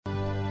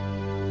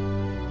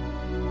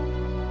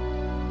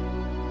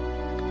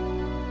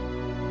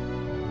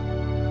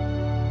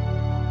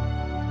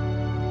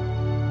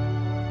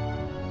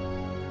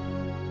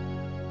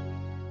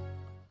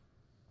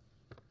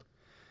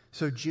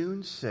So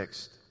June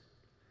 6th,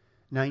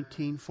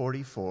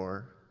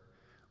 1944,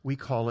 we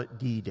call it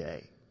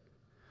D-Day,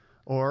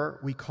 or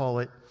we call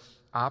it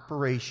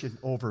Operation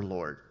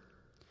Overlord.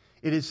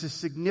 It is a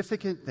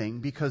significant thing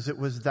because it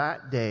was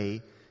that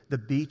day the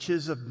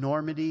beaches of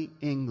Normandy,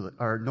 England,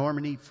 or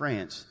Normandy,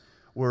 France,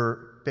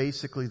 were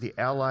basically the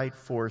Allied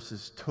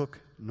forces took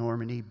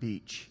Normandy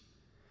Beach.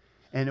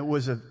 And it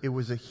was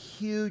a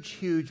huge,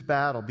 huge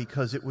battle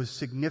because it was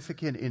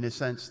significant in a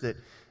sense that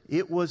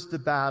it was the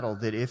battle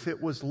that if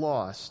it was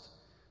lost,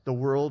 the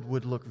world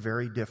would look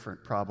very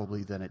different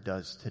probably than it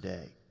does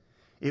today.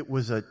 It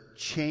was a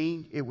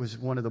change. It was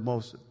one of the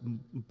most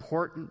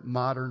important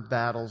modern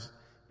battles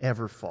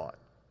ever fought.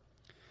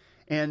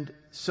 And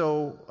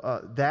so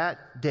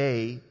that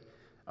day,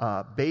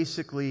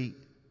 basically,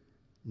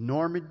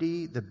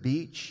 Normandy, the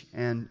beach,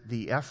 and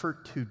the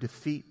effort to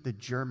defeat the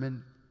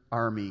German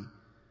army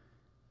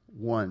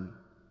won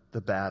the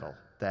battle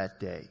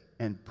that day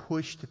and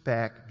pushed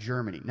back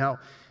Germany. Now,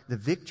 the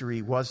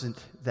victory wasn't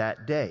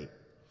that day.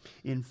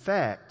 In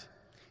fact,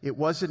 it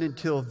wasn't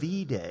until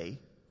V-Day,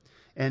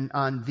 and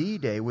on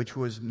V-Day, which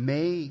was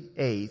May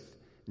 8th,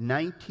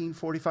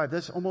 1945,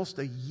 that's almost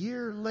a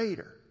year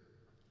later,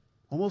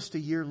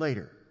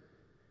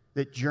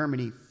 that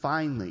Germany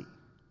finally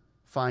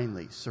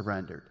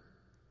surrendered.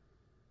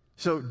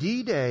 So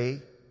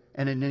D-Day,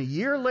 and then a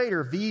year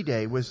later,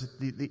 V-Day was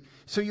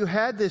so you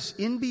had this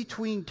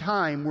in-between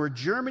time where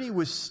Germany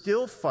was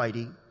still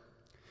fighting,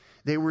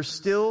 they were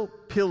still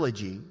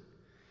pillaging,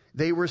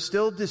 they were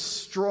still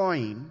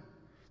destroying,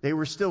 they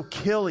were still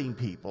killing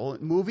people,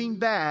 moving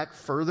back,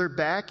 further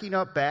backing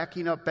up.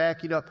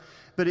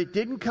 But it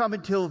didn't come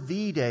until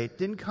V-Day,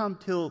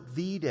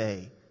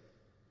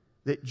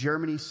 that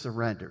Germany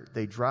surrendered.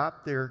 They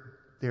dropped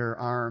their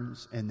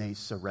arms and they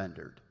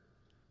surrendered.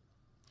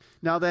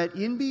 Now that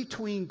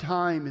in-between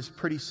time is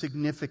pretty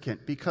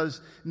significant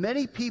because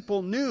many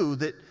people knew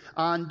that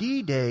on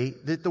D-Day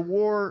that the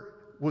war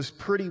was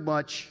pretty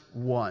much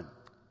won.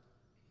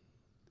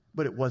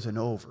 But it wasn't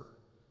over.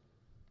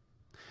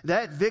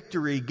 That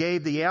victory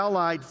gave the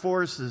Allied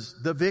forces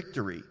the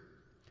victory.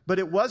 But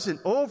it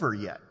wasn't over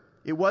yet.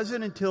 It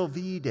wasn't until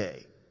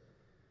V-Day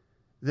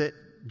that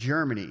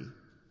Germany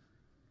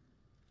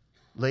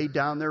laid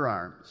down their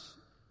arms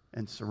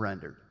and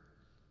surrendered.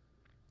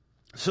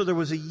 So there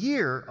was a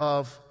year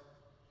of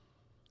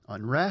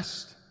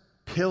unrest,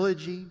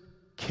 pillaging,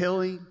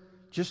 killing,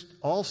 just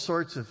all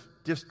sorts of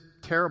just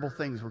terrible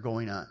things were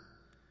going on.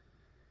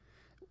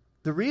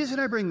 The reason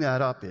I bring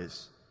that up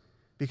is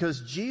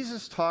because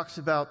Jesus talks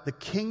about the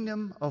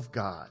kingdom of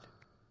God.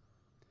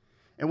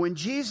 And when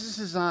Jesus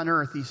is on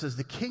earth, he says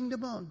the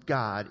kingdom of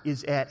God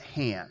is at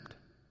hand.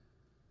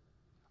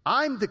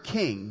 I'm the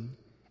king,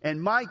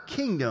 and my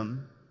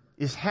kingdom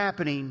is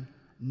happening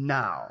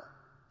now.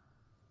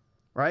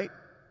 Right?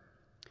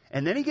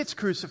 And then he gets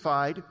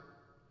crucified,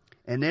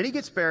 and then he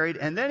gets buried,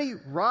 and then he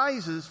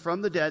rises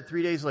from the dead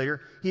 3 days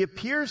later. He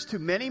appears to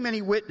many,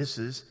 many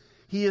witnesses.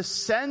 He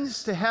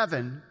ascends to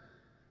heaven,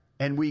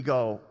 and we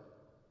go,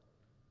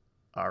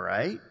 all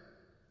right,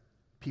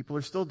 people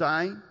are still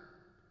dying.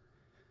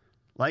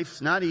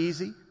 Life's not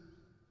easy.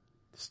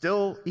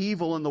 Still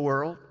evil in the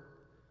world.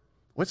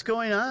 What's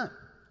going on?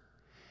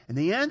 And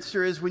the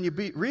answer is when you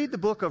read the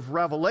book of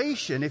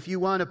Revelation, if you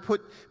want to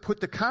put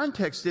the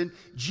context in,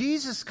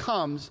 Jesus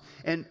comes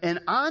and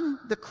on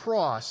the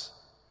cross,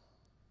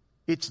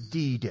 it's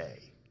D-Day.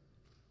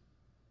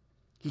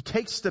 He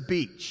takes the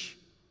beach.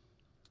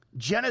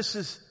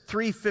 Genesis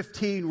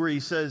 3:15 where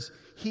he says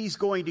he's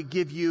going to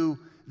give you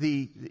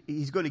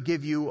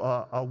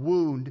a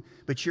wound,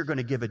 but you're going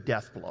to give a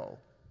death blow.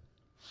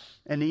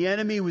 And the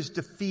enemy was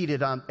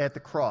defeated at the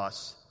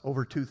cross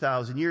over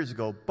 2,000 years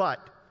ago, but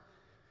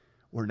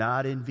we're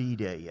not in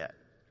V-Day yet.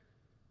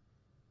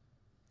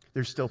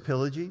 There's still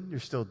pillaging,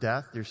 there's still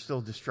death, there's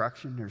still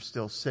destruction, there's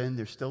still sin,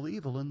 there's still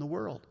evil in the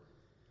world.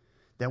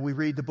 Then we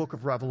read the book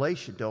of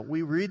Revelation, don't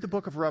we? Read the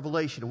book of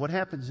Revelation. What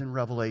happens in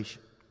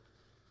Revelation?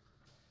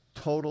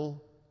 Total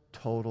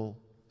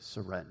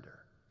surrender.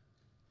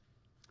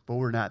 But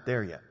we're not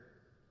there yet.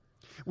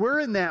 We're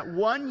in that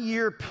 1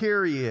 year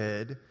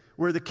period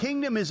where the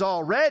kingdom is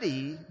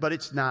already, but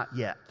it's not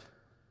yet.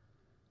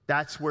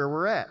 That's where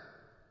we're at.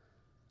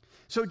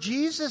 So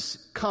Jesus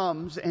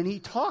comes and he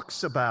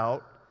talks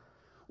about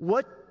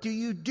what do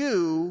you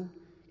do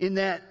in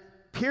that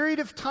period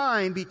of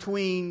time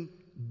between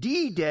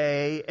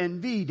D-Day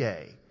and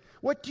V-Day?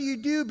 What do you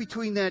do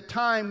between that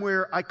time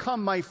where I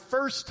come my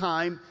first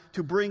time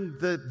to bring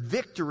the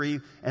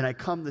victory and I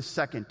come the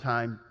second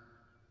time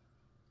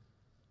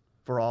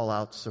for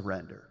all-out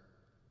surrender?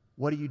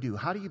 What do you do?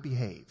 How do you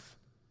behave?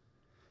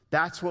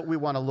 That's what we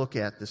want to look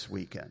at this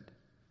weekend.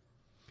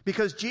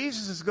 Because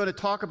Jesus is going to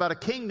talk about a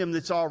kingdom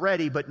that's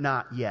already, but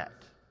not yet.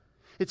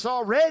 It's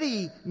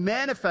already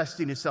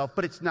manifesting itself,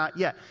 but it's not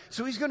yet.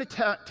 So he's going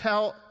to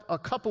tell a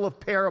couple of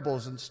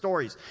parables and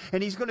stories.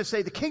 And he's going to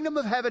say the kingdom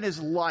of heaven is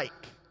like.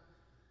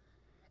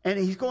 And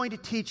he's going to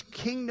teach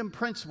kingdom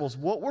principles.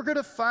 What we're going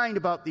to find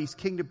about these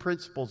kingdom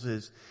principles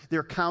is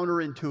they're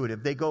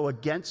counterintuitive. They go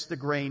against the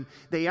grain.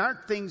 They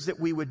aren't things that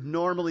we would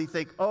normally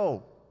think,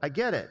 oh, I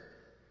get it.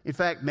 In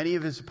fact, many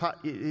of his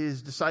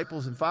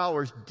disciples and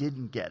followers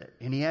didn't get it,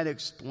 and he had to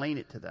explain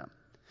it to them.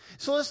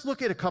 So let's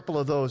look at a couple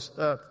of those,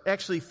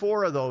 actually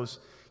 4 of those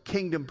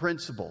kingdom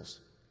principles.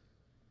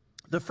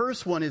 The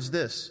first one is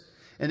this,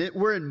 and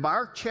we're in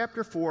Mark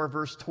chapter 4,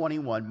 verse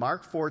 21,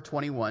 Mark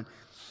 4:21.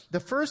 The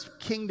first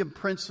kingdom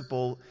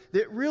principle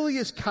that really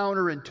is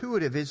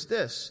counterintuitive is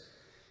this: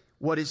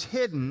 what is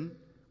hidden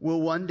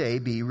will one day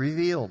be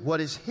revealed.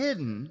 What is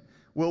hidden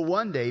will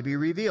one day be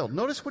revealed.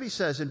 Notice what he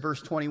says in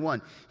verse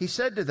 21. He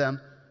said to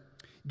them,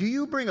 "Do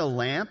you bring a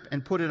lamp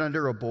and put it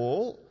under a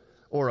bowl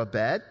or a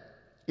bed?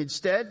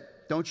 Instead,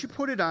 don't you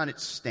put it on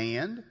its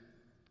stand?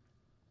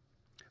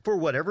 For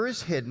whatever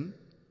is hidden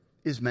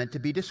is meant to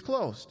be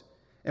disclosed,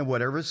 and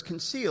whatever is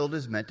concealed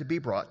is meant to be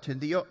brought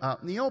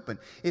out in the open.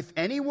 If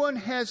anyone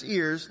has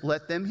ears,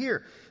 let them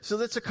hear." So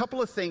that's a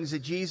couple of things that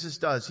Jesus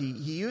does. He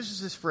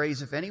uses this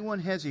phrase, if anyone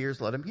has ears,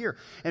 let him hear.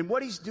 And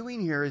what he's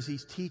doing here is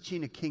he's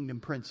teaching a kingdom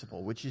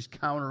principle, which is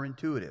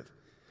counterintuitive.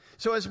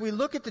 So as we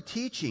look at the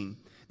teaching,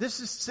 this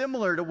is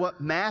similar to what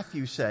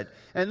Matthew said.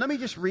 And let me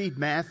just read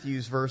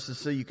Matthew's verses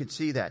so you can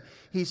see that.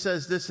 He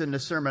says this in the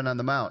Sermon on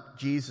the Mount.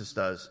 Jesus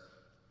does.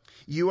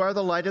 "You are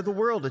the light of the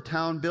world. A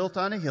town built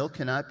on a hill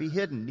cannot be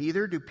hidden.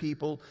 Neither do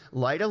people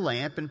light a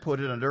lamp and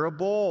put it under a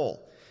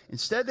bowl.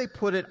 Instead, they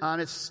put it on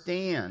its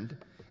stand,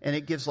 and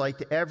it gives light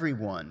to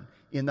everyone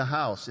in the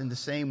house. In the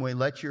same way,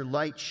 let your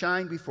light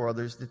shine before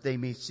others, that they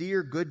may see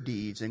your good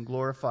deeds and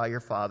glorify your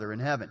Father in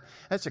heaven."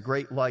 That's a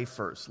great life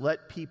verse.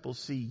 Let people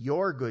see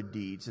your good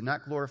deeds and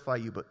not glorify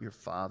you, but your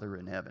Father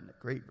in heaven.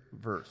 A great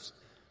verse.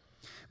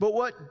 But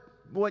what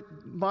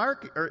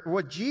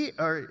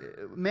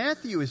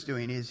Matthew is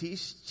doing is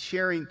he's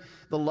sharing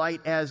the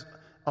light as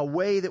a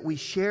way that we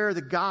share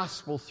the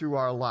gospel through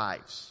our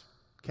lives.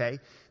 Okay?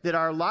 That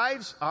our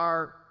lives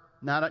are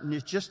not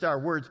just our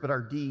words, but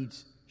our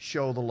deeds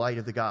show the light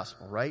of the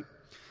gospel, right?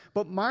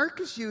 But Mark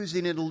is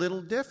using it a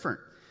little different.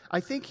 I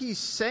think he's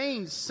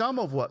saying some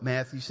of what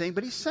Matthew's saying,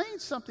 but he's saying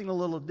something a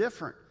little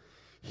different.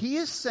 He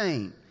is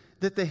saying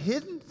that the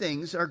hidden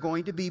things are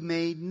going to be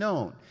made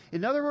known.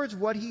 In other words,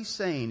 what he's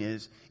saying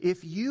is,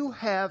 if you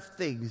have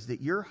things that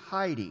you're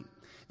hiding,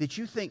 that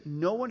you think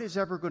no one is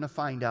ever going to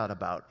find out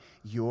about,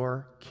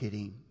 you're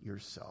kidding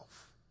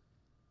yourself.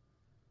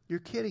 You're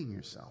kidding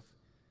yourself.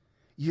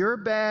 Your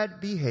bad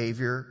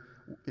behavior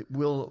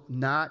will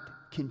not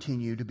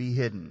continue to be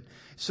hidden.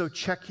 So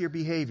check your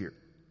behavior.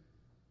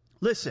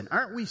 Listen,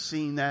 aren't we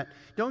seeing that?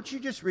 Don't you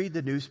just read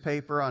the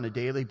newspaper on a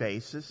daily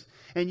basis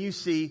and you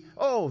see,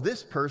 oh,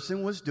 this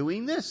person was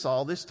doing this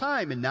all this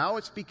time and now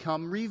it's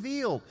become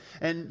revealed.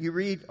 And you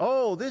read,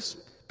 oh, this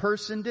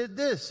person did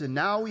this and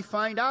now we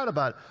find out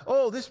about it.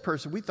 Oh, this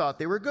person, we thought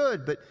they were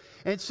good.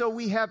 And so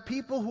we have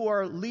people who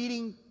are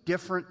leading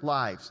different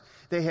lives.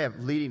 They have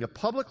leading a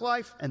public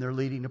life and they're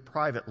leading a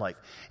private life.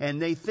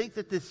 And they think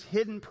that this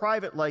hidden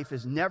private life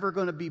is never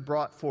going to be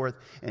brought forth.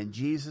 And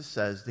Jesus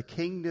says the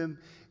kingdom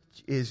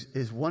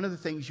is one of the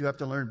things you have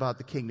to learn about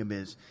the kingdom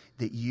is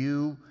that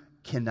you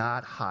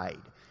cannot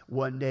hide.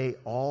 One day,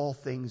 all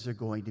things are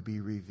going to be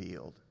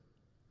revealed.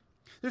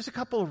 There's a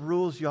couple of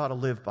rules you ought to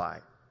live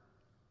by.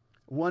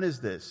 One is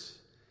this.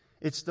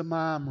 It's the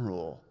mom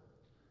rule.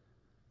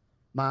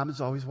 Mom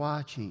is always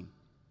watching.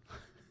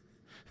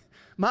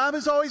 Mom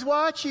is always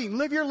watching.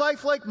 Live your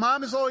life like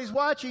mom is always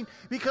watching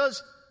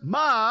because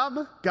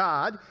Mom,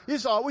 God,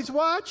 is always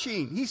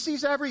watching. He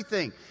sees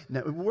everything.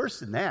 Now, worse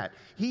than that,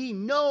 He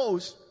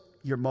knows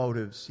your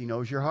motives. He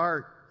knows your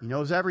heart. He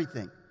knows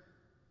everything.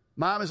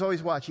 Mom is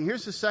always watching.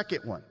 Here's the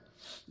second one.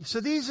 So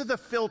these are the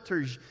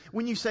filters.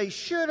 When you say,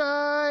 should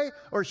I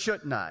or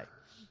shouldn't I?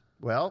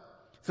 Well,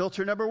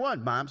 filter number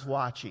one, mom's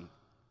watching.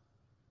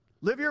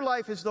 Live your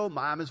life as though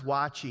mom is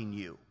watching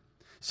you.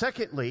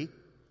 Secondly,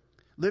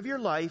 live your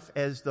life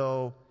as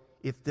though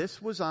if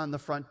this was on the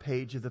front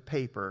page of the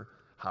paper,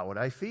 how would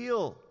I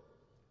feel?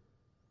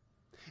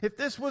 If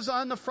this was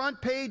on the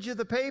front page of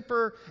the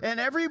paper and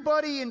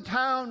everybody in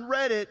town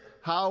read it,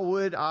 how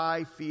would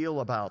I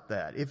feel about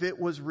that if it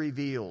was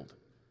revealed?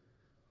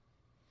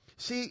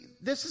 See,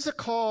 this is a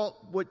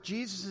call, what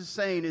Jesus is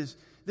saying is,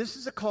 this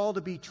is a call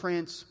to be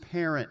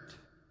transparent.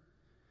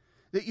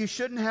 That you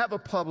shouldn't have a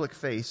public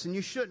face and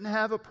you shouldn't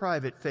have a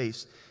private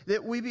face.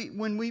 That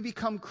when we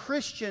become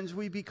Christians,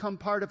 we become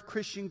part of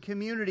Christian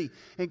community.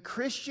 And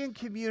Christian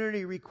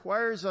community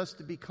requires us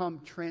to become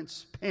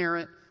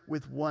transparent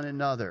with one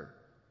another.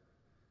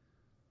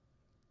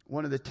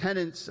 One of the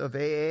tenets of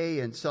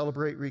AA and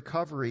Celebrate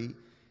Recovery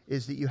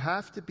is that you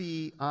have to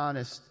be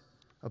honest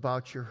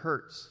about your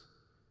hurts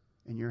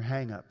and your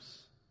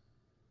hang-ups.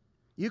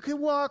 You can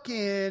walk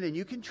in and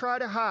you can try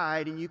to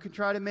hide and you can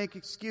try to make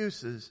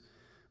excuses,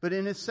 but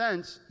in a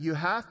sense, you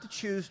have to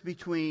choose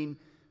between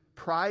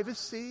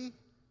privacy,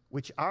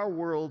 which our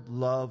world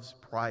loves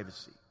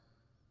privacy.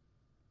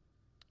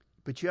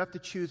 But you have to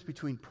choose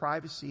between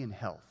privacy and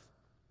health.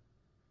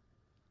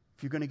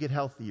 If you're going to get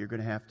healthy, you're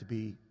going to have to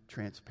be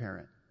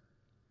transparent.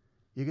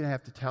 You're going to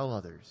have to tell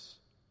others.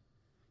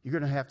 You're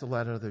going to have to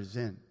let others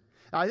in.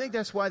 I think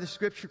that's why the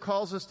Scripture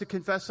calls us to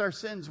confess our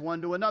sins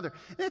one to another.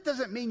 It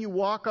doesn't mean you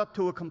walk up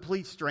to a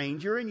complete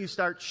stranger and you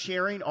start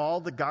sharing all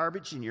the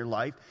garbage in your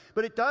life,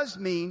 but it does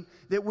mean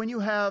that when you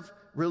have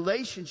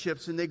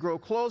relationships and they grow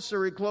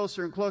closer and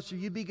closer and closer,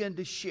 you begin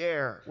to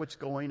share what's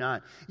going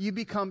on. You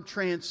become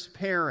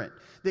transparent.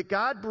 That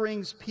God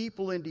brings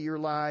people into your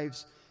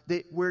lives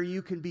where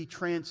you can be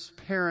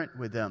transparent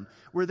with them,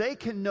 where they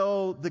can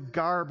know the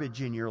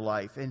garbage in your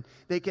life and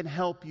they can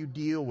help you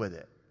deal with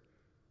it.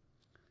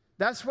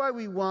 That's why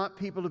we want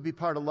people to be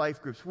part of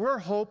life groups. We're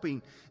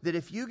hoping that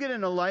if you get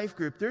in a life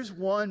group, there's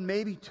one,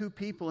 maybe two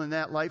people in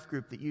that life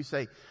group that you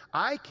say,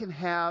 I can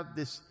have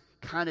this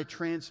kind of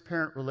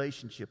transparent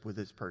relationship with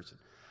this person.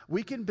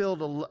 We can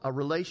build a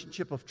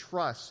relationship of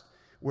trust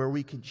where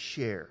we can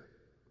share.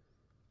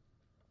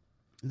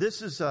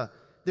 This is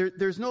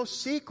there's no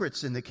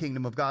secrets in the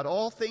kingdom of God.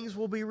 All things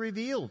will be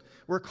revealed.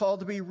 We're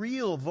called to be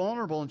real,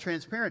 vulnerable, and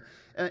transparent.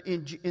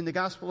 In the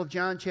Gospel of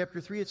John,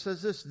 chapter 3, it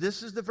says this.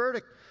 This is the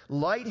verdict.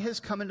 Light has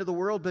come into the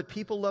world, but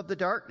people love the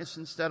darkness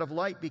instead of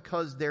light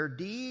because their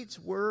deeds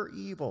were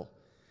evil.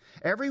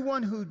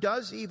 Everyone who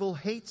does evil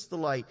hates the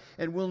light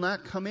and will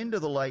not come into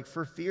the light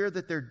for fear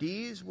that their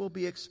deeds will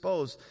be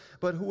exposed.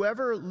 But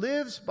whoever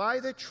lives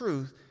by the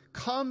truth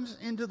comes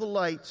into the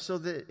light so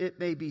that it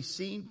may be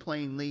seen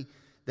plainly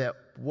that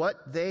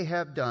what they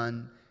have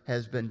done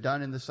has been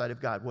done in the sight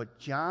of God. What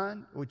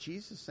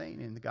Jesus is saying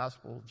in the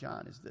Gospel of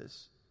John is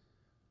this.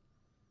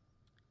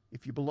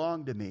 If you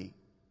belong to me,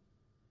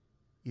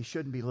 you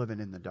shouldn't be living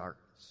in the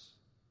darkness.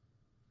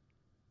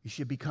 You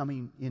should be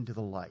coming into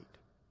the light.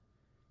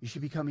 You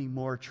should be becoming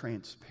more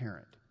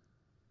transparent.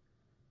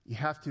 You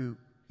have to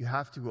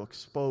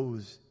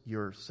expose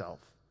yourself,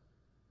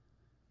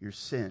 your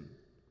sin.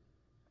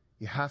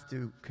 You have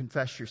to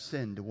confess your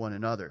sin to one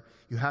another.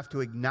 You have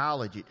to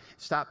acknowledge it.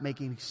 Stop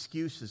making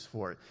excuses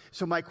for it.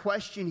 So my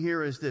question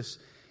here is this.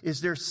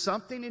 Is there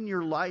something in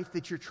your life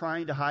that you're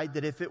trying to hide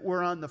that if it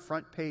were on the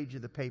front page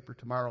of the paper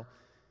tomorrow,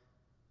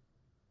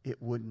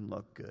 it wouldn't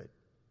look good?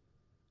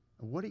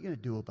 And what are you going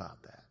to do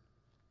about that?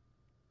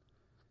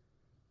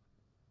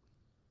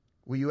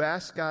 Will you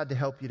ask God to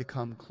help you to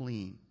come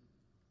clean?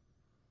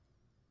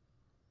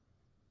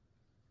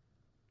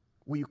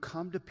 Will you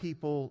come to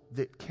people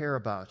that care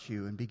about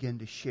you and begin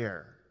to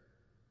share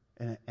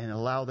and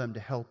allow them to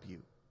help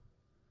you?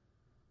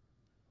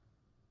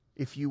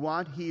 If you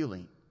want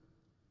healing,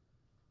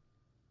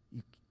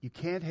 you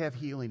can't have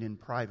healing in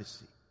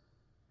privacy.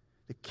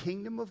 The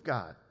kingdom of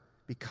God,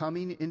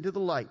 becoming into the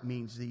light,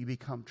 means that you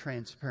become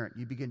transparent.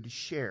 You begin to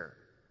share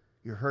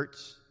your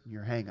hurts,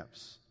 your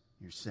hang-ups,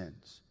 your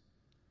sins.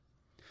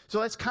 So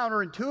that's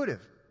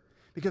counterintuitive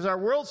because our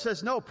world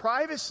says, no,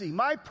 privacy.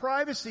 My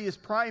privacy is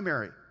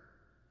primary.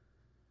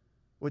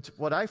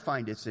 What I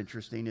find it's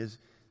interesting is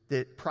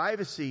that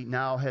privacy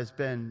now has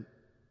been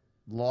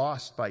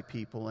lost by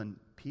people, and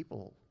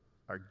people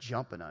are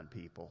jumping on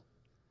people.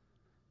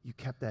 You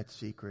kept that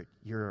secret.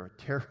 You're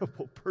a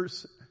terrible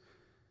person.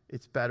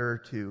 It's better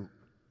to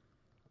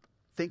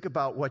think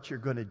about what you're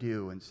going to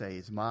do and say,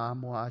 is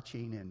Mom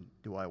watching, and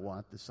do I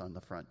want this on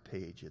the front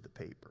page of the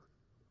paper?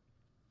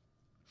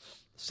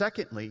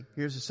 Secondly,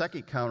 here's a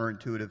second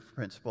counterintuitive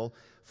principle.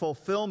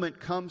 Fulfillment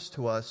comes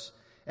to us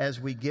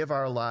as we give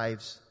our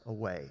lives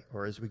away,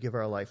 or as we give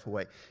our life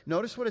away.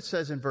 Notice what it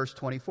says in verse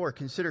 24.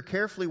 Consider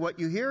carefully what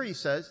you hear,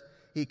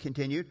 he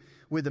continued.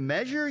 With the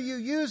measure you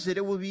use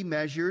it will be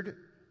measured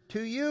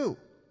to you.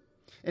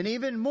 And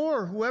even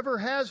more, whoever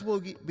has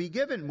will be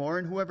given more,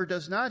 and whoever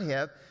does not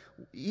have,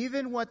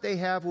 even what they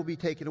have will be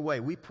taken away.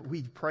 We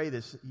pray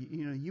this.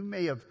 You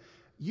may have,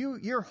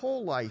 your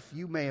whole life,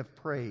 you may have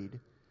prayed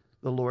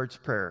the Lord's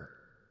Prayer.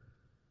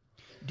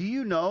 Do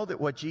you know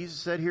that what Jesus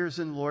said here is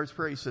in the Lord's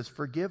Prayer? He says,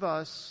 forgive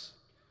us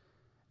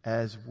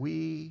as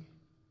we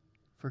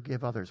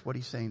forgive others. What are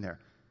you saying there?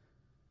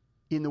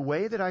 In the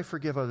way that I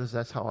forgive others,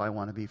 that's how I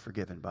want to be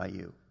forgiven by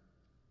you.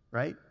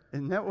 Right?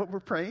 Isn't that what we're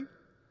praying?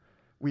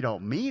 We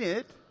don't mean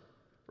it,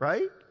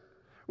 right?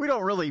 We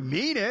don't really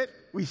mean it.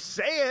 We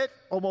say it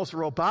almost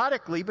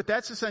robotically, but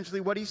that's essentially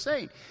what he's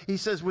saying. He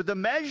says, with the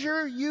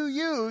measure you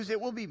use,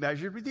 it will be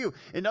measured with you.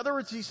 In other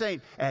words, he's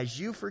saying, as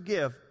you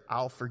forgive,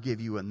 I'll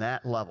forgive you in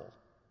that level.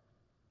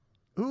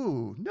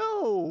 Ooh,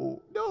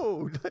 no,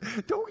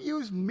 don't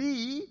use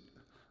me.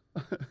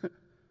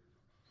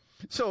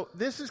 So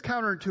this is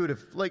counterintuitive.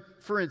 Like,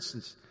 for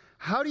instance,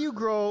 how do you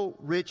grow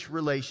rich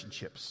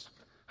relationships?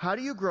 How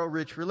do you grow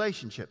rich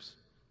relationships?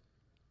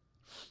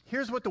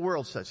 Here's what the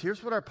world says.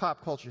 Here's what our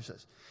pop culture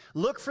says.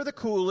 Look for the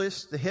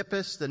coolest, the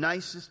hippest, the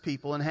nicest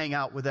people and hang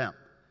out with them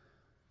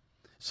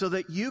so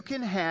that you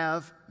can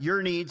have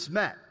your needs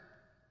met.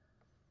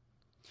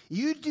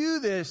 You do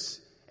this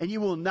and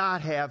you will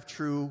not have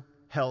true,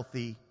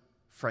 healthy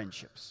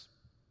friendships.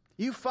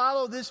 You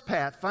follow this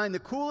path, find the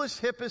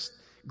coolest, hippest,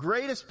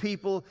 greatest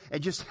people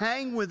and just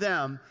hang with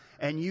them,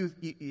 and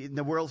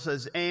the world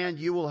says, and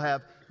you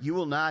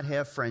will not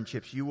have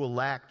friendships. You will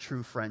lack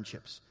true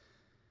friendships.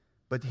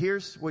 But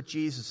here's what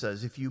Jesus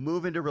says. If you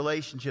move into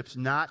relationships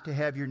not to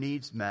have your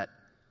needs met,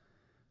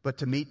 but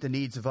to meet the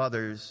needs of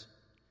others,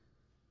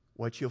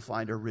 what you'll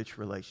find are rich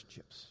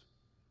relationships.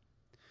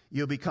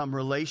 You'll become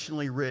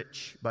relationally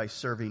rich by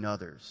serving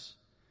others.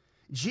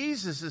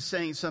 Jesus is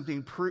saying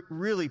something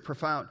really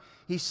profound.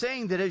 He's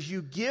saying that as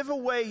you give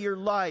away your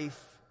life,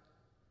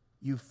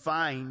 you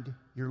find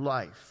your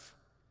life.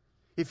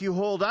 If you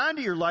hold on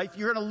to your life,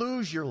 you're going to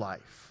lose your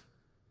life.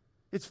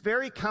 It's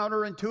very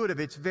counterintuitive.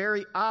 It's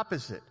very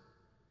opposite.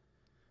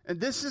 And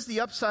this is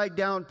the upside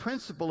down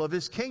principle of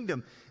his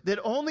kingdom, that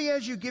only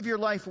as you give your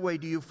life away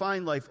do you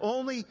find life.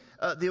 Only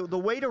the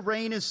way to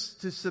reign is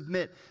to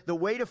submit. The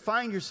way to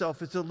find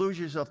yourself is to lose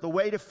yourself. The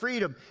way to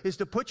freedom is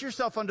to put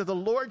yourself under the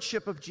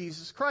lordship of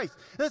Jesus Christ.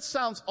 That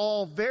sounds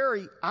all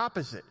very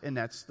opposite, and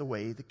that's the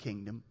way the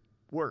kingdom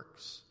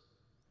works.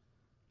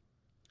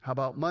 How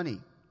about money?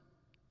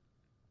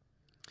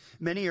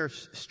 Many are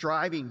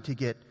striving to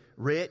get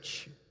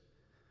rich,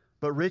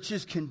 but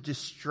riches can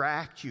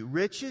distract you.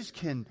 Riches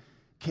can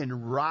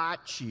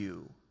rot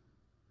you.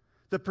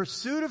 The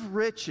pursuit of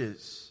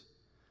riches.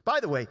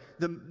 By the way,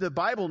 the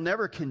Bible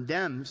never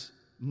condemns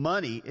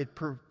money.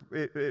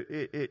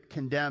 It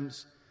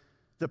condemns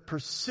the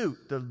pursuit,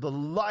 the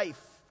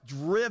life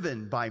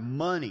driven by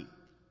money,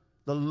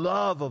 the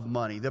love of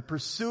money, the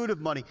pursuit of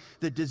money,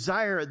 the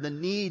desire, the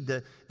need,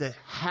 the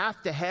have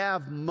to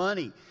have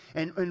money.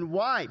 And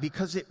why?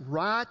 Because it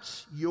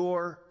rots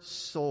your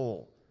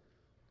soul.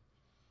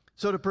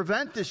 So to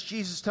prevent this,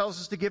 Jesus tells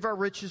us to give our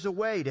riches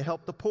away, to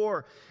help the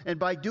poor. And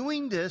by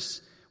doing this,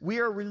 we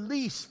are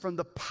released from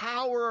the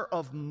power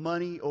of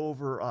money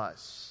over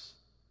us.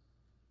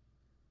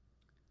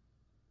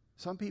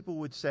 Some people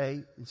would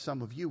say, and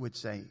some of you would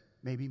say,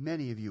 maybe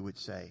many of you would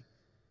say,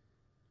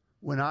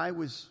 when I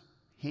was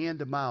hand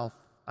to mouth,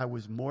 I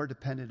was more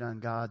dependent on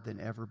God than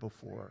ever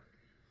before.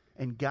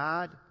 And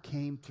God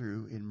came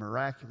through in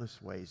miraculous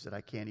ways that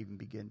I can't even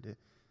begin to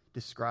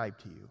describe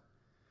to you.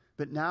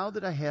 But now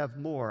that I have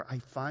more, I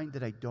find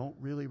that I don't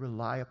really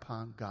rely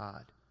upon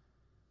God.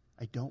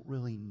 I don't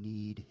really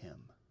need him.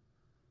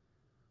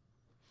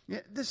 Yeah,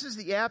 this is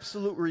the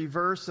absolute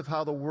reverse of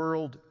how the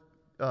world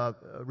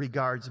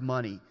regards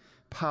money.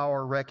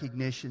 Power,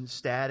 recognition,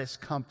 status,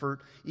 comfort,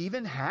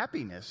 even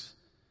happiness.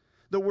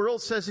 The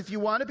world says if you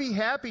want to be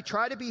happy,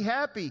 try to be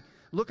happy.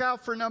 Look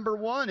out for number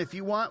one. If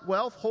you want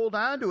wealth, hold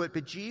on to it.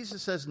 But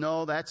Jesus says,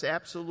 no, that's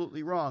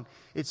absolutely wrong.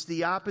 It's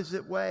the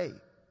opposite way.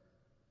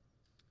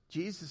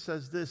 Jesus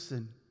says this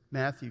in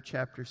Matthew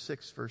chapter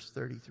 6, verse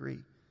 33.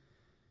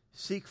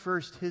 Seek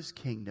first his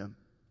kingdom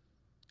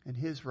and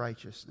his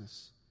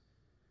righteousness,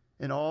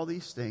 and all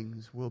these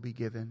things will be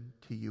given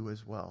to you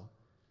as well.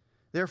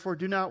 Therefore,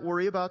 do not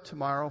worry about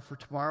tomorrow, for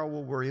tomorrow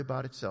will worry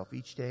about itself.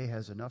 Each day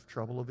has enough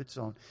trouble of its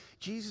own.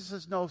 Jesus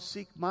says, no,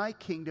 seek my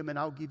kingdom and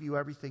I'll give you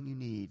everything you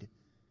need.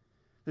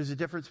 There's a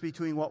difference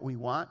between what we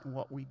want and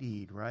what we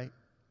need, right?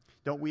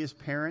 Don't we as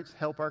parents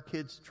help our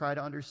kids try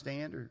to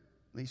understand, or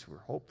at least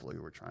hopefully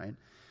we're trying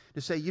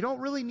to say, you don't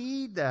really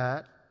need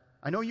that.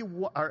 I know you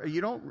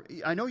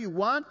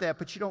want that,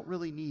 but you don't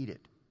really need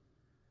it.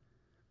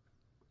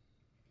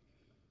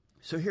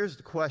 So here's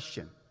the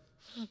question.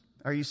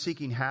 Are you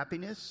seeking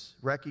happiness,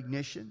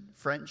 recognition,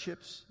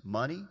 friendships,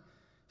 money,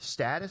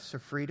 status, or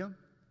freedom?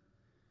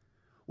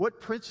 What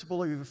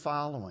principle are you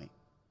following?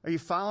 Are you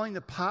following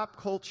the pop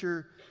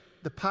culture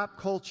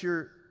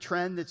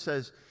trend that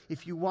says,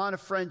 if you want a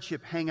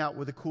friendship, hang out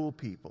with the cool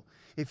people.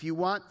 If you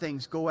want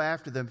things, go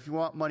after them. If you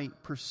want money,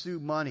 pursue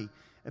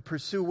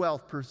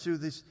wealth, pursue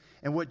this.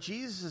 And what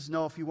Jesus says,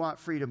 no, if you want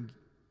freedom,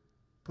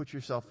 put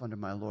yourself under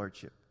my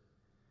lordship.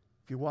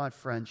 If you want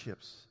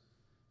friendships,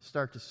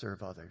 start to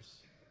serve others.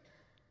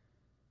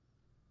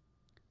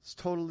 It's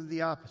totally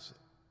the opposite.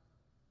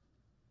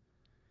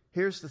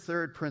 Here's the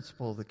third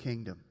principle of the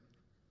kingdom.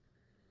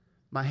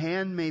 My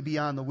hand may be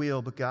on the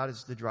wheel, but God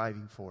is the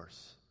driving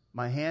force.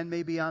 My hand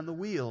may be on the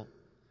wheel,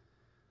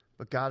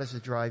 but God is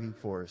the driving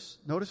force.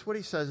 Notice what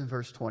he says in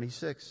verse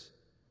 26.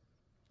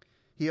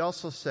 He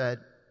also said,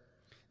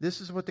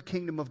 this is what the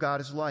kingdom of God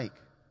is like.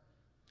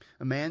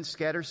 A man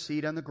scatters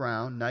seed on the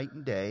ground night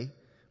and day,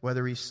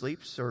 whether he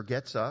sleeps or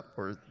gets up,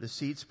 or the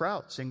seed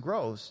sprouts and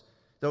grows.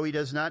 Though he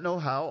does not know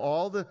how,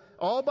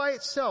 all by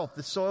itself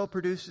the soil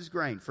produces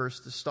grain.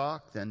 First the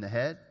stalk, then the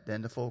head,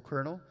 then the full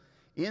kernel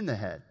in the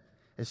head.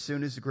 As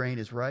soon as the grain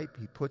is ripe,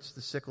 he puts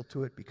the sickle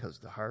to it because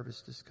the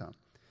harvest has come.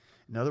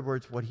 In other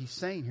words, what he's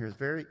saying here is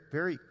very,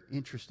 very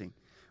interesting.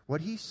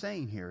 What he's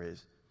saying here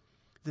is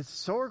the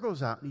sower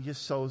goes out and he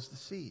just sows the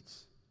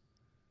seeds.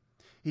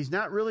 He's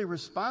not really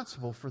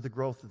responsible for the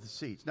growth of the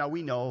seeds. Now,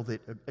 we know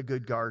that a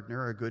good gardener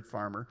or a good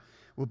farmer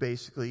will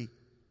basically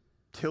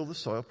till the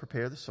soil,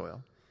 prepare the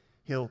soil.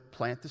 He'll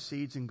plant the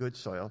seeds in good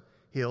soil.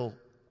 He'll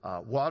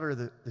water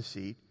the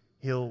seed.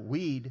 He'll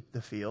weed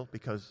the field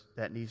because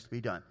that needs to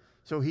be done.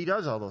 So he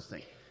does all those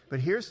things. But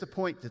here's the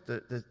point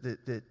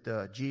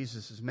that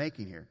Jesus is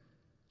making here.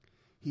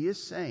 He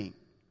is saying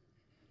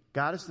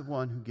God is the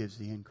one who gives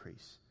the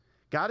increase.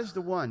 God is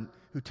the one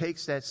who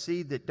takes that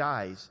seed that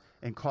dies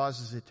and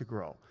causes it to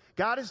grow.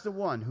 God is the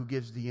one who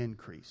gives the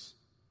increase.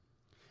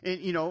 And,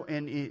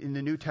 in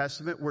the New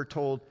Testament, we're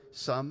told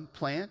some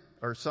plant,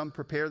 or some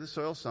prepare the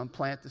soil, some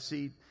plant the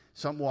seed,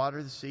 some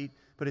water the seed,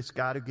 but it's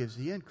God who gives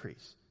the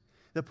increase.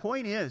 The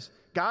point is,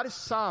 God is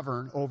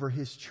sovereign over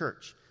his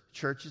church.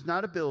 Church is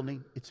not a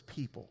building, it's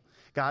people.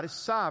 God is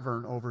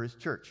sovereign over his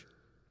church.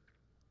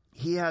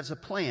 He has a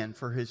plan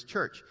for his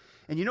church.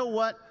 And you know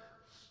what?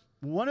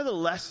 One of the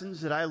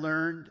lessons that I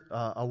learned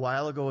a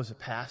while ago as a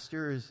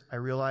pastor is I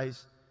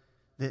realized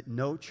that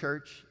no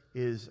church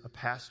is a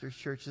pastor's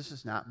church. This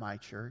is not my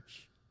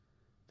church.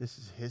 This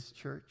is his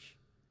church.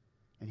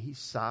 And he's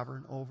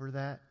sovereign over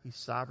that. He's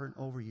sovereign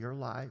over your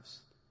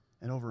lives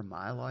and over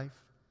my life.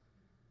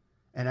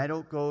 And I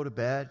don't go to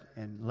bed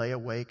and lay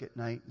awake at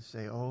night and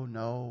say, oh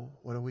no,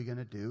 what are we going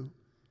to do?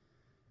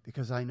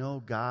 Because I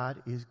know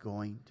God is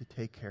going to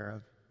take care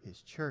of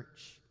his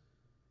church.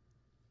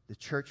 The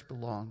church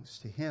belongs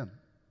to him.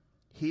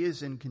 He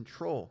is in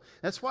control.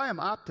 That's why I'm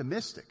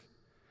optimistic.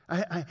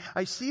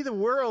 I see the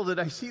world and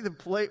I see the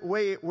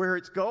way where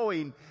it's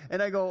going,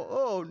 and I go,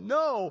 oh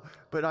no,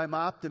 but I'm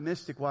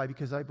optimistic. Why?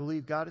 Because I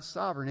believe God is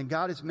sovereign, and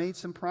God has made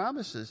some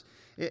promises.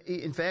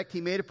 In fact,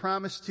 he made a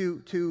promise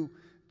to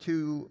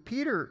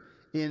Peter.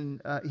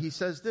 He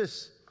says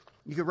this.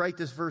 You could write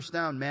this verse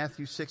down,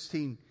 Matthew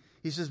 16.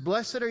 He says,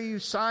 blessed are you,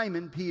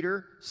 Simon,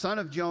 Peter, son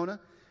of Jonah,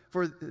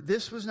 for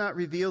this was not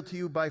revealed to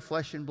you by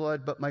flesh and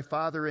blood, but my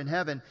Father in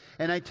heaven.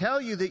 And I tell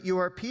you that you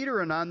are Peter,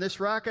 and on this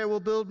rock I will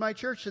build my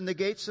church, and the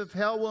gates of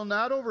hell will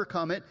not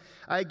overcome it.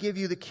 I give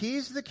you the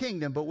keys to the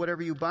kingdom, but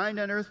whatever you bind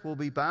on earth will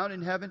be bound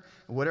in heaven,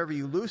 and whatever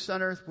you loose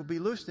on earth will be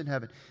loosed in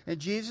heaven. And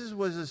Jesus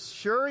was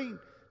assuring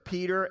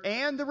Peter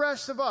and the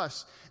rest of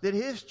us that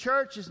his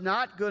church is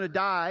not going to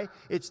die.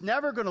 It's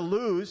never going to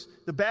lose.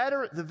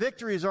 The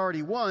victory is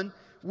already won.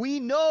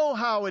 We know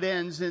how it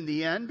ends in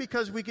the end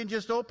because we can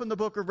just open the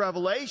book of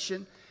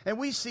Revelation and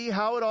we see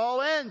how it all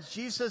ends.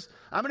 Jesus says,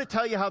 I'm going to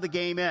tell you how the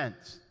game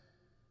ends.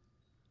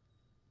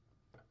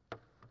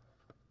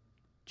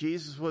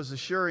 Jesus was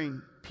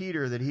assuring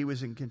Peter that he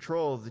was in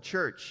control of the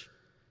church.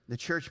 The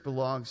church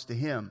belongs to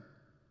him.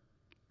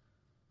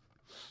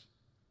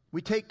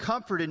 We take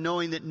comfort in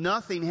knowing that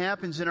nothing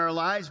happens in our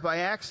lives by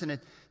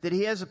accident, that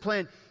he has a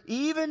plan,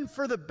 even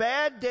for the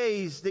bad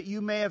days that you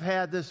may have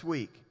had this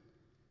week.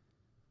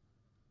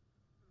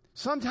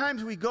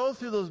 Sometimes we go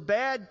through those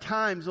bad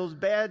times, those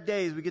bad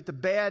days. We get the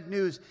bad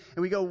news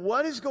and we go,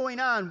 what is going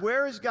on?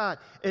 Where is God?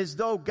 As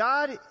though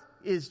God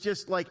is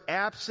just like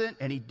absent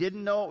and he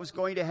didn't know it was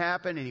going to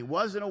happen and he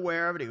wasn't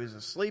aware of it. He was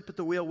asleep at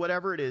the wheel,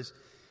 whatever it is.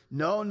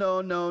 No.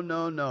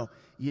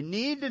 You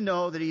need to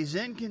know that he's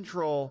in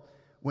control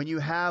when you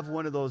have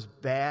one of those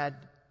bad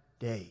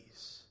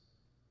days.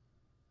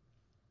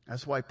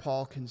 That's why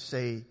Paul can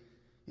say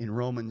in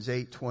Romans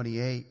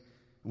 8:28,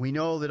 we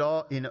know that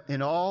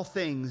in all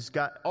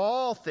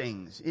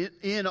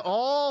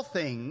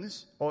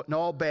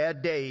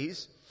bad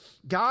days,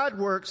 God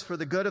works for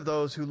the good of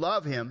those who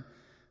love him,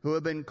 who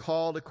have been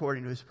called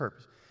according to his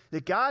purpose.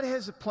 That God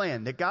has a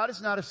plan, that God is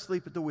not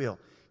asleep at the wheel.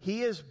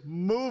 He is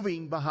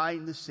moving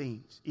behind the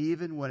scenes,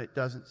 even when it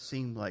doesn't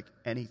seem like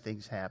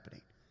anything's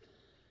happening.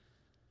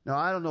 Now,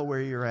 I don't know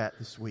where you're at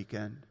this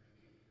weekend,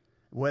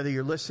 whether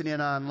you're listening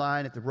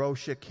online at the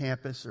Rocha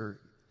campus or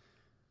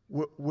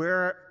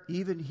where,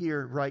 even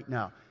here right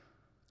now.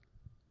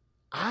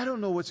 I don't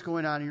know what's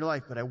going on in your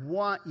life, but I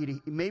want you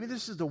to, maybe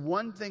this is the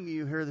one thing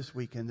you hear this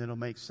weekend that'll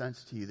make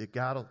sense to you, that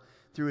God,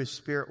 through his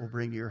Spirit, will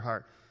bring to your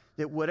heart.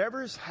 That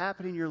whatever is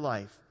happening in your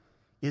life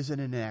isn't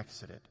an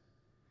accident.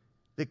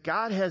 That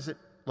God hasn't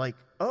like,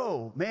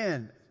 oh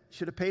man,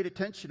 should have paid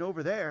attention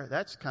over there.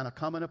 That's kind of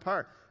coming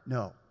apart.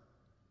 No.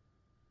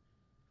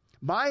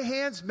 My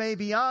hands may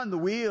be on the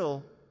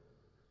wheel,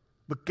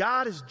 but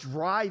God is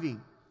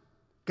driving.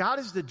 God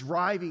is the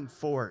driving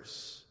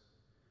force.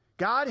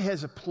 God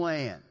has a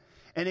plan,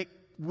 and it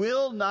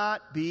will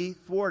not be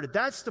thwarted.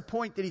 That's the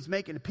point that he's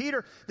making to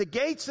Peter. The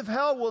gates of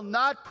hell will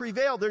not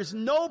prevail. There's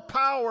no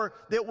power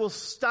that will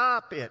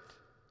stop it.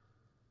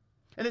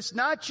 And it's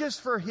not just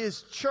for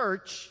his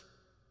church.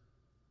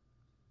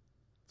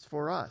 It's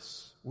for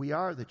us. We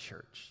are the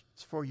church.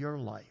 It's for your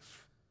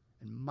life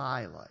and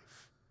my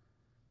life.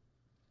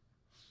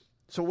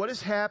 So what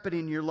is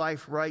happening in your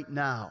life right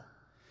now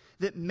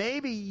that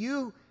maybe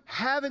you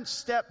haven't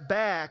stepped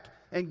back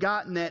and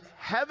gotten that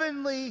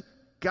heavenly,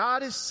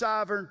 God is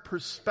sovereign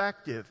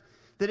perspective,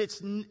 that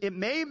it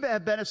may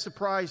have been a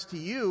surprise to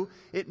you,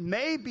 it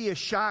may be a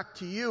shock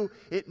to you,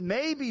 it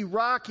may be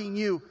rocking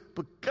you,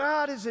 but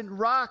God isn't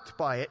rocked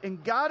by it,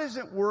 and God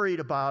isn't worried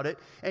about it,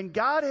 and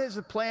God has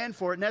a plan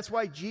for it, and that's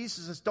why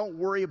Jesus says, don't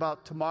worry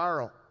about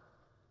tomorrow.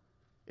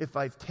 If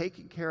I've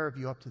taken care of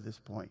you up to this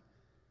point,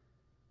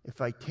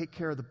 if I take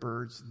care of the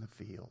birds in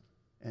the field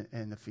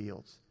and the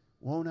fields,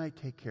 won't I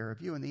take care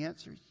of you? And the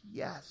answer is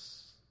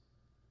yes.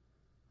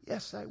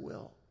 Yes, I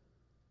will.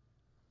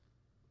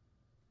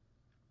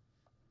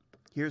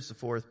 Here's the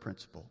fourth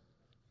principle.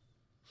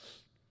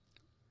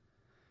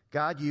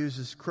 God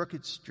uses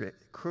crooked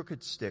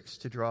sticks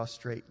to draw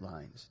straight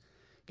lines.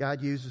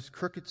 God uses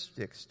crooked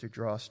sticks to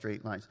draw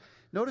straight lines.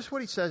 Notice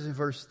what he says in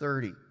verse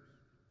 30.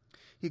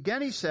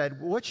 Again he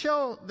said, what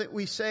shall that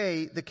we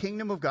say the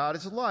kingdom of God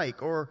is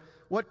like? Or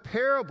what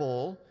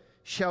parable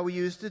shall we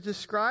use to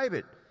describe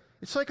it?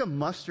 It's like a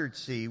mustard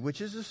seed,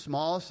 which is the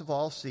smallest of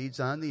all seeds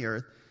on the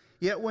earth.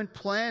 Yet when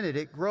planted,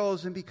 it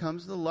grows and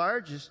becomes the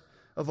largest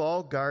of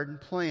all garden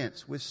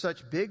plants, with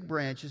such big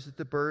branches that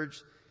the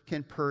birds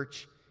can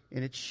perch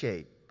in its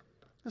shade.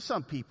 Now,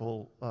 some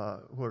people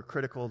who are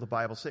critical of the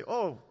Bible say,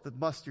 oh, the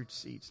mustard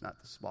seed's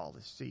not the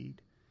smallest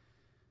seed.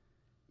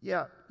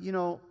 Yeah,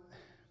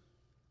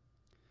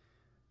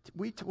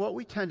 what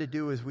we tend to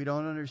do is we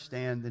don't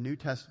understand the New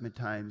Testament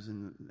times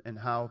and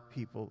how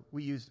people,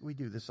 we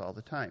do this all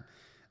the time.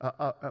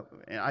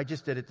 I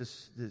just did it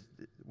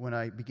when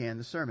I began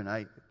the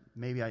sermon.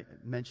 Maybe I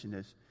mentioned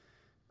this.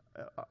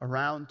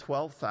 Around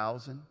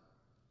 12,000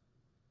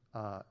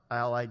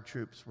 Allied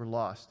troops were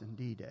lost in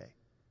D-Day.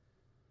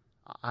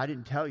 I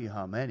didn't tell you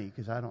how many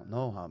because I don't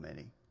know how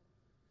many.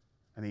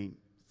 I mean,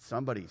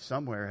 somebody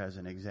somewhere has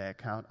an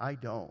exact count. I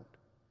don't.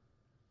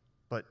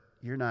 But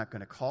you're not going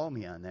to call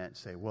me on that and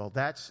say, well,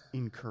 that's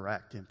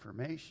incorrect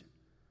information.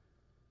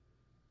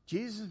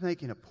 Jesus is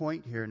making a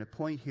point here, and the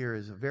point here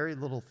is a very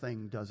little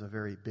thing does a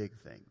very big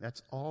thing.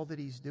 That's all that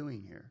he's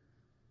doing here.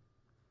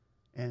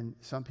 And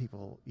some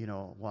people,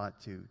 want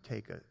to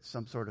take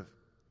some sort of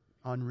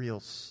unreal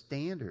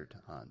standard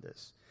on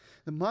this.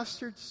 The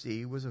mustard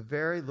seed was a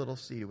very little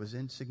seed. It was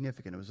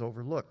insignificant. It was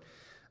overlooked.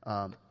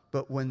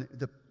 But when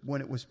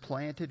it was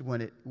planted,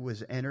 when it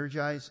was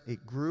energized,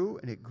 it grew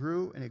and it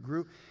grew and it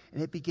grew,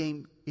 and it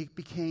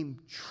became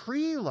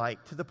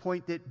tree-like to the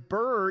point that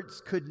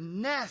birds could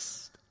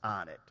nest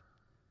on it.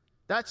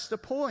 That's the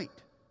point.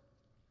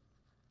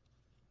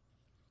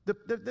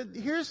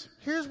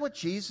 Here's what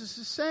Jesus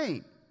is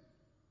saying.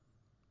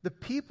 The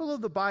people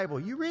of the Bible,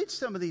 you read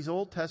some of these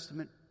Old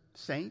Testament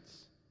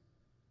saints.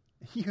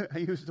 I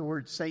use the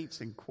word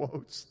saints in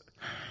quotes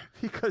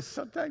because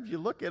sometimes you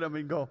look at them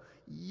and go,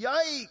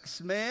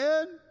 yikes,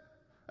 man.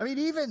 I mean,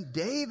 even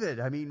David,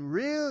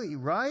 really,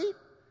 right?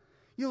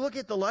 You look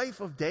at the life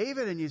of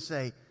David and you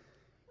say,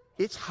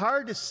 it's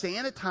hard to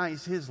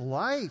sanitize his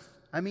life.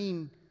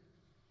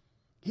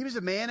 He was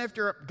a man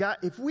after God.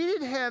 If we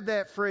didn't have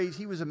that phrase,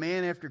 he was a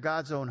man after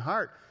God's own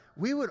heart,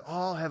 we would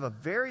all have a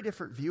very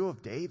different view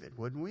of David,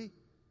 wouldn't we?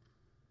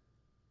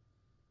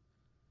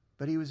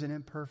 But he was an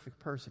imperfect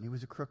person. He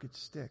was a crooked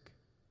stick.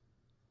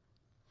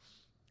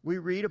 We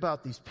read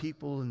about these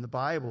people in the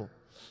Bible.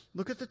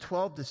 Look at the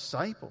 12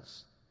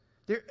 disciples.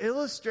 They're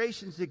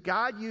illustrations that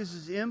God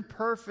uses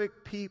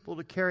imperfect people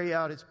to carry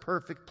out his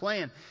perfect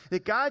plan.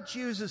 That God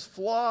uses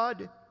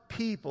flawed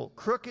people,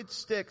 crooked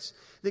sticks.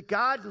 That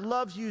God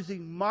loves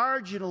using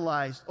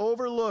marginalized,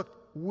 overlooked,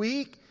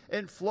 weak,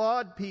 and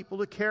flawed people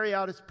to carry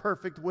out his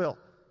perfect will.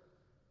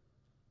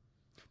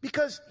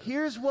 Because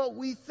here's what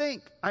we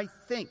think,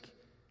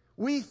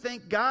 We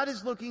think God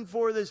is looking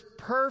for this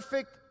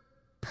perfect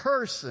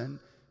person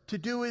to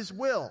do his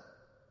will.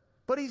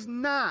 But he's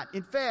not.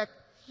 In fact,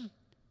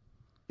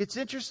 it's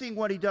interesting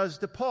what he does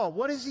to Paul.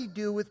 What does he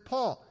do with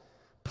Paul?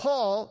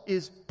 Paul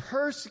is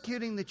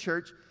persecuting the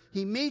church.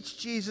 He meets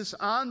Jesus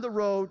on the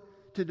road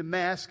to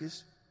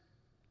Damascus.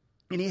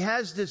 And he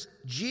has this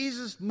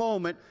Jesus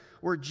moment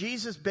where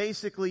Jesus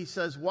basically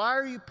says, why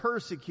are you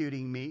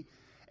persecuting me?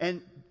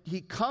 And he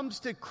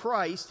comes to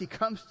Christ. He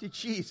comes to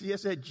Jesus. He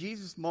has that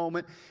Jesus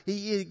moment.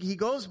 He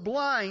goes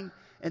blind,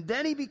 and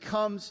then he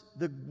becomes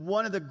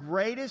one of the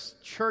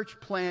greatest church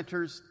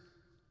planters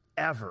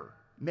ever.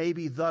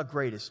 Maybe the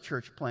greatest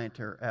church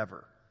planter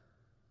ever.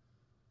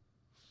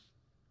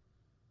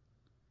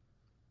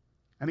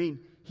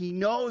 He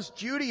knows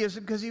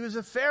Judaism because he was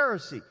a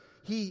Pharisee.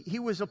 He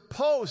was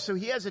opposed, so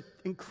he has an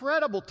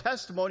incredible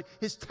testimony.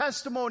 His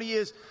testimony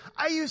is,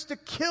 I used to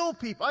kill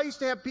people. I used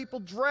to have people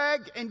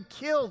dragged and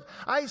killed.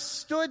 I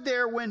stood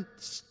there when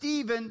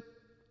Stephen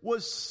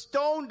was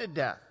stoned to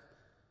death.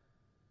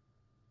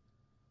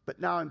 But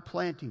now I'm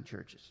planting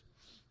churches.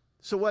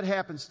 So what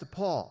happens to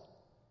Paul?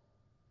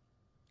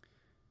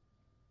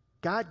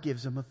 God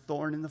gives him a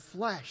thorn in the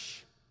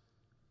flesh.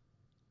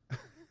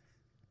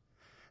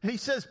 And he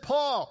says,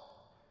 Paul,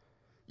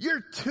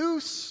 you're too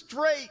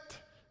straight.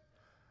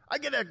 I'm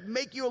going to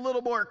make you a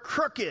little more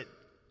crooked.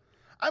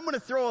 I'm going to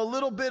throw a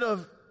little bit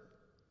of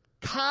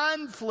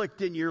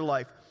conflict in your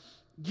life.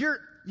 You're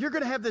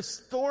going to have this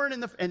thorn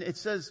in the... And it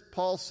says,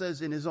 Paul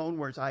says in his own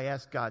words, I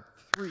asked God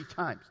 3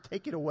 times,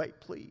 take it away,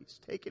 please.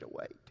 Take it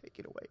away, take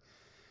it away.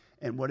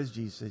 And what does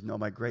Jesus say? No,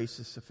 my grace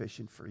is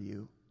sufficient for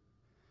you.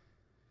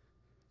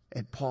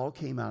 And Paul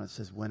came out and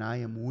says, when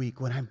I am weak,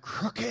 when I'm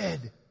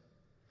crooked,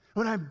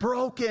 when I'm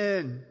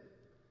broken,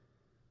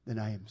 then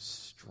I am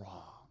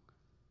strong.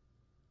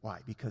 Why?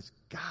 Because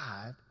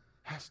God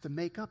has to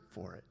make up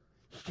for it.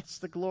 He gets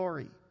the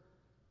glory.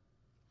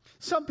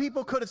 Some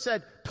people could have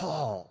said,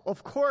 Paul,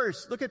 of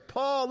course, look at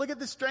Paul, look at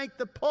the strength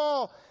of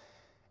Paul.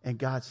 And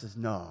God says,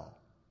 no.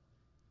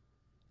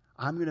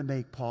 I'm going to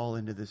make Paul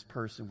into this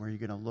person where you're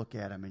going to look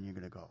at him and you're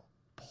going to go,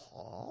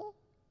 Paul?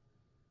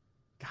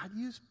 God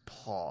used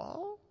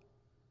Paul?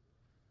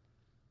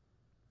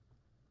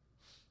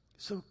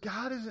 So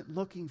God isn't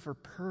looking for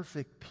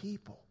perfect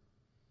people.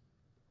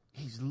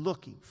 He's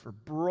looking for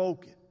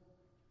broken,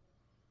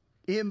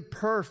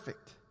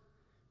 imperfect,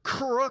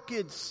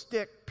 crooked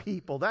stick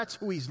people. That's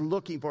who he's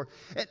looking for.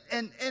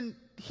 And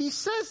he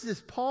says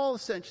this, Paul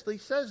essentially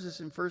says this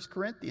in 1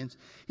 Corinthians.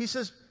 He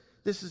says,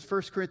 this is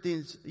 1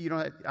 Corinthians,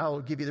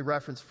 I'll give you the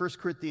reference, 1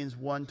 Corinthians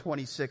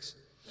 1:26.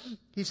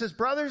 He says,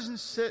 brothers and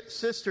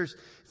sisters,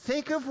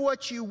 think of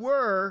what you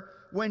were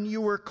when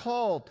you were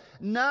called.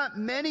 Not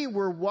many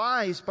were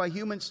wise by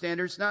human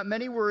standards. Not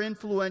many were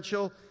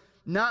influential.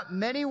 Not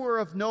many were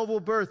of noble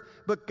birth.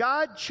 But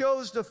God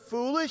chose the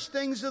foolish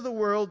things of the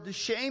world to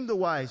shame the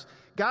wise.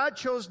 God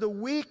chose the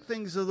weak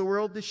things of the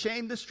world to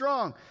shame the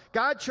strong.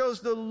 God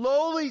chose the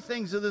lowly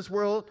things of this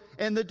world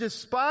and the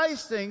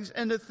despised things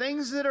and the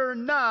things that are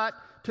not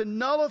to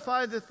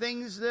nullify the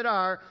things that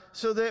are,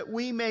 so that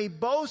we may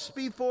boast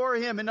before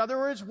him. In other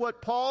words,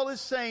 what Paul is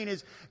saying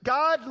is,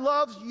 God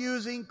loves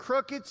using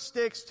crooked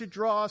sticks to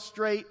draw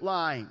straight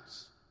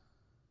lines.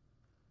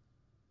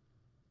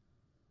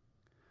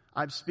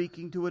 I'm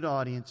speaking to an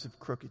audience of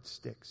crooked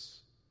sticks.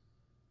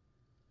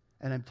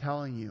 And I'm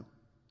telling you,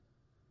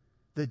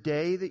 the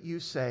day that you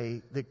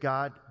say that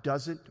God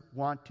doesn't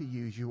want to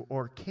use you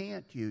or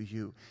can't use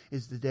you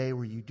is the day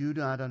where you do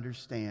not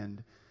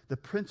understand the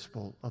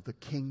principle of the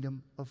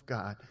kingdom of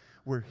God,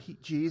 where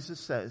Jesus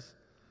says,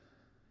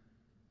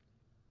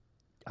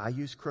 I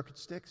use crooked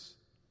sticks.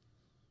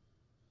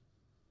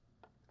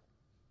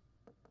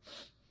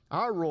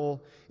 Our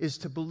role is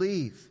to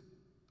believe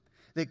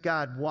that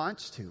God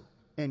wants to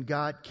and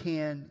God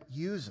can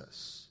use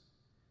us.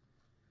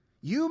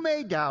 You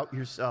may doubt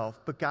yourself,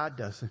 but God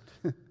doesn't.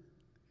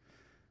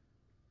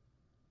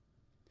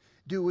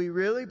 Do we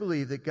really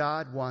believe that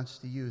God wants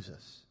to use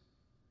us?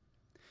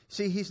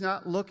 See, he's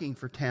not looking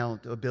for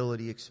talent,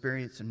 ability,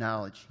 experience, and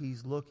knowledge.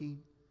 He's looking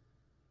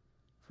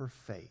for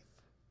faith.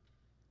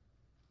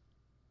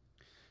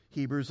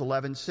 Hebrews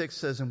 11:6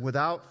 says, and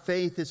without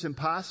faith it's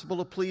impossible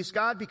to please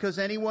God, because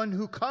anyone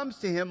who comes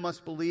to him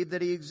must believe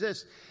that he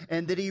exists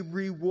and that he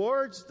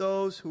rewards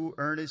those who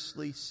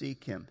earnestly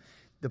seek him.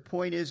 The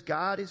point is,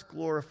 God is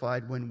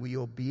glorified when we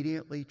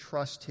obediently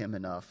trust him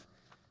enough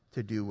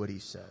to do what he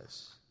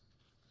says.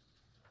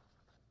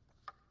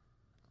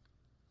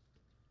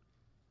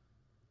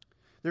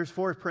 There's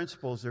 4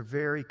 principles. They're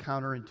very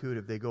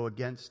counterintuitive. They go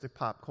against the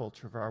pop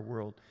culture of our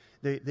world.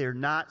 They're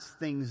not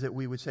things that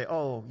we would say,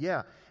 oh,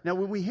 yeah. Now,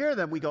 when we hear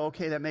them, we go,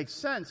 okay, that makes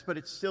sense, but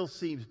it still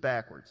seems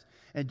backwards.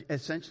 And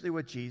essentially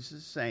what Jesus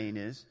is saying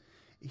is,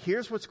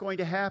 here's what's going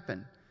to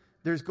happen.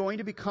 There's going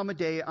to become a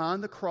day on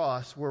the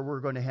cross where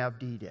we're going to have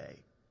D-Day.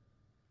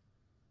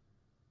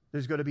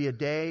 There's going to be a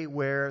day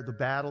where the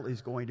battle is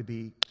going to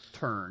be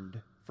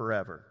turned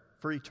forever,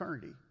 for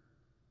eternity.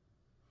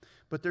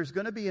 But there's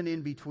going to be an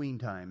in-between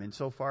time, and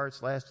so far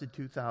it's lasted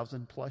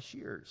 2,000 plus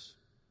years.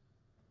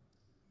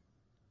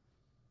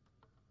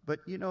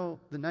 But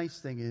the nice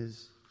thing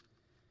is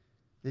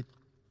that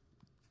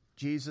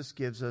Jesus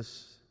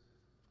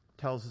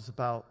tells us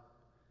about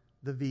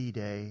the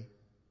V-Day,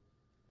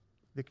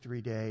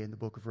 Victory Day in the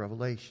book of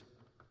Revelation.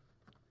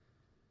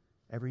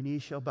 Every knee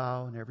shall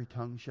bow and every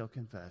tongue shall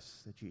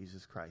confess that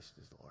Jesus Christ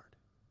is the Lord.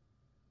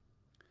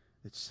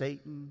 That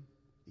Satan,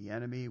 the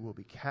enemy, will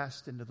be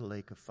cast into the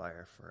lake of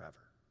fire forever.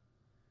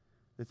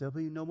 That there'll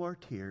be no more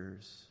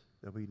tears,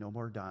 there'll be no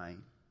more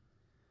dying.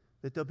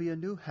 That there'll be a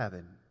new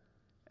heaven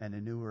and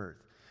a new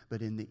earth.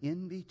 But in the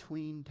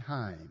in-between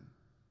time,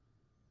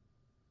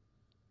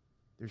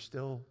 there's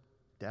still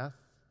death,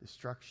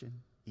 destruction,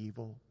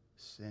 evil,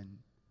 sin,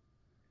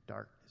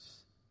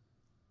 darkness.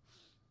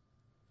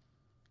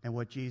 And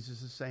what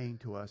Jesus is saying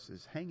to us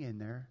is, hang in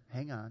there,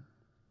 hang on.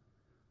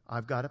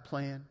 I've got a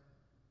plan.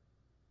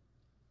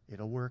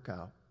 It'll work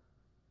out.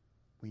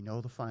 We know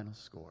the final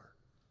score.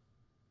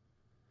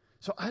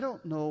 So I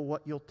don't know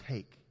what you'll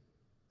take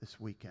this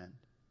weekend.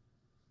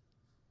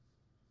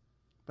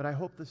 But I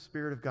hope the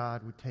Spirit of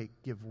God would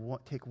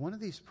take one of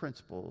these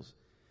principles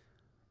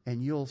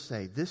and you'll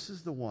say, this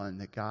is the one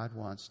that God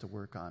wants to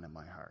work on in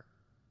my heart.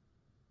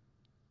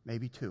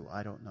 Maybe 2,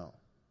 I don't know.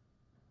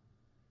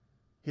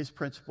 His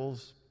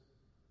principles,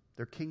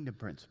 they're kingdom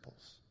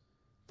principles.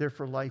 They're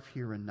for life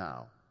here and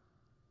now.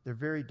 They're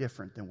very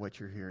different than what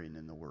you're hearing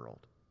in the world.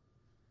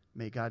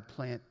 May God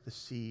plant the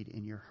seed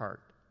in your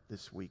heart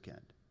this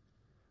weekend.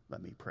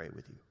 Let me pray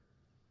with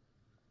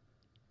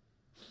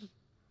you.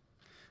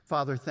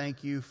 Father,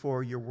 thank you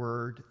for your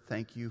word.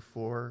 Thank you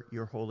for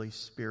your Holy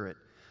Spirit.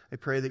 I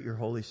pray that your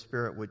Holy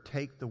Spirit would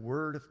take the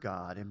word of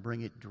God and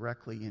bring it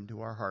directly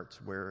into our hearts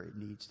where it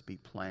needs to be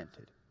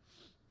planted.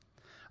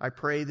 I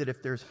pray that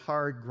if there's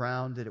hard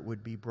ground, that it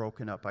would be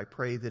broken up. I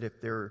pray that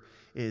if there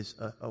is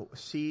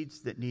seeds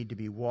that need to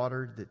be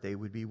watered, that they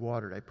would be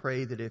watered. I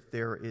pray that if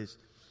there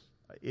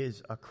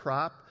is a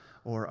crop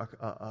or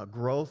a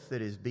growth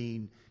that is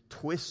being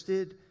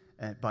twisted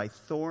by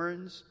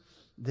thorns,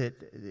 that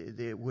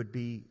it would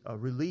be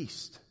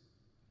released.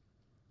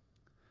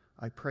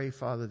 I pray,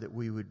 Father, that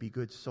we would be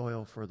good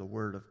soil for the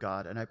Word of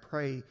God. And I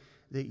pray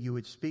that you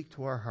would speak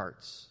to our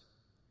hearts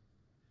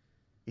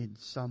in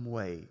some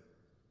way,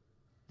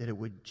 that it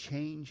would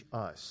change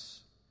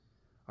us,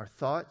 our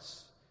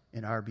thoughts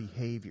in our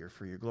behavior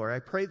for your glory. I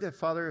pray that,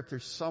 Father, if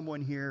there's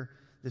someone here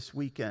this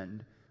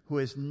weekend who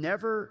has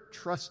never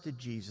trusted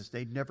Jesus,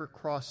 they'd never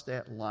crossed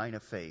that line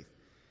of faith,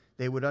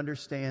 they would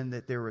understand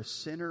that they're a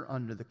sinner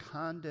under the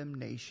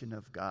condemnation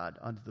of God,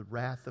 under the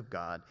wrath of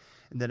God,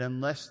 and that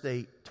unless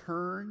they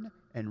turn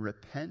and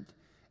repent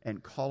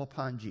and call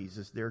upon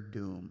Jesus, they're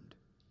doomed.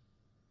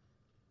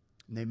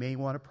 And they may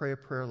want to pray a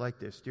prayer like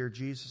this: Dear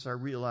Jesus, I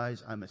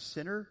realize I'm a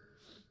sinner,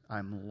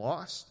 I'm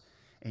lost,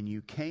 and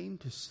you came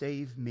to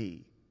save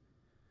me.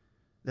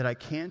 That I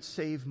can't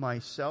save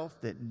myself,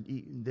 that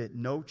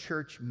no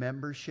church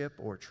membership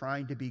or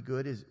trying to be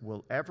good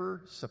will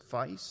ever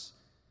suffice,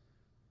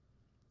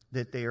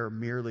 that they are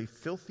merely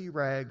filthy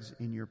rags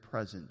in your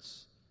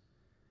presence.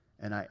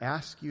 And I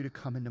ask you to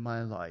come into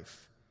my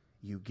life.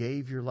 You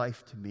gave your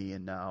life to me,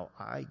 and now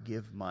I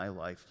give my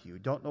life to you.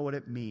 Don't know what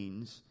it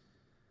means,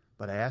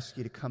 but I ask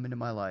you to come into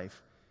my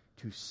life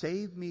to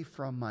save me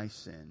from my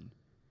sin,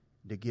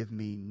 to give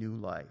me new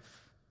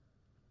life.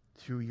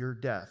 Through your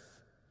death,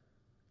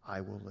 I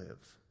will live.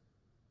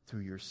 Through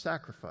your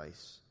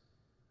sacrifice,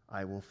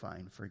 I will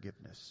find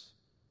forgiveness.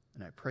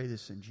 And I pray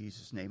this in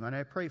Jesus' name. And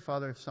I pray,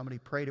 Father, if somebody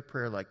prayed a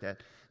prayer like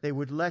that, they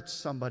would let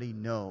somebody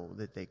know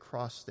that they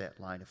crossed that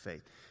line of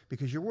faith.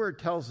 Because your word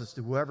tells us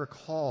that whoever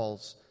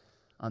calls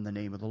on the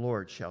name of the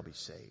Lord shall be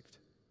saved.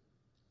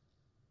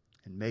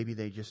 And maybe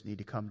they just need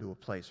to come to a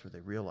place where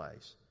they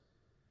realize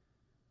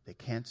they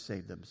can't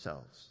save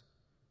themselves,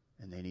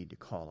 and they need to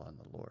call on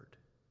the Lord.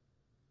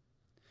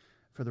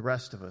 For the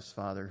rest of us,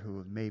 Father, who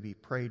have maybe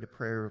prayed a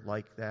prayer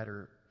like that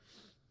or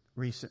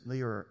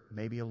recently or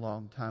maybe a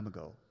long time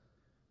ago,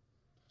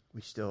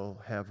 we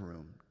still have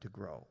room to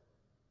grow.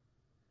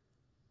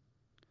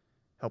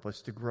 Help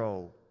us to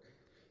grow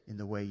in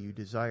the way you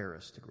desire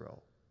us to grow.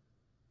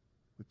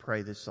 We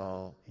pray this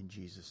all in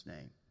Jesus'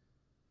 name.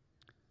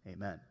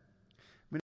 Amen.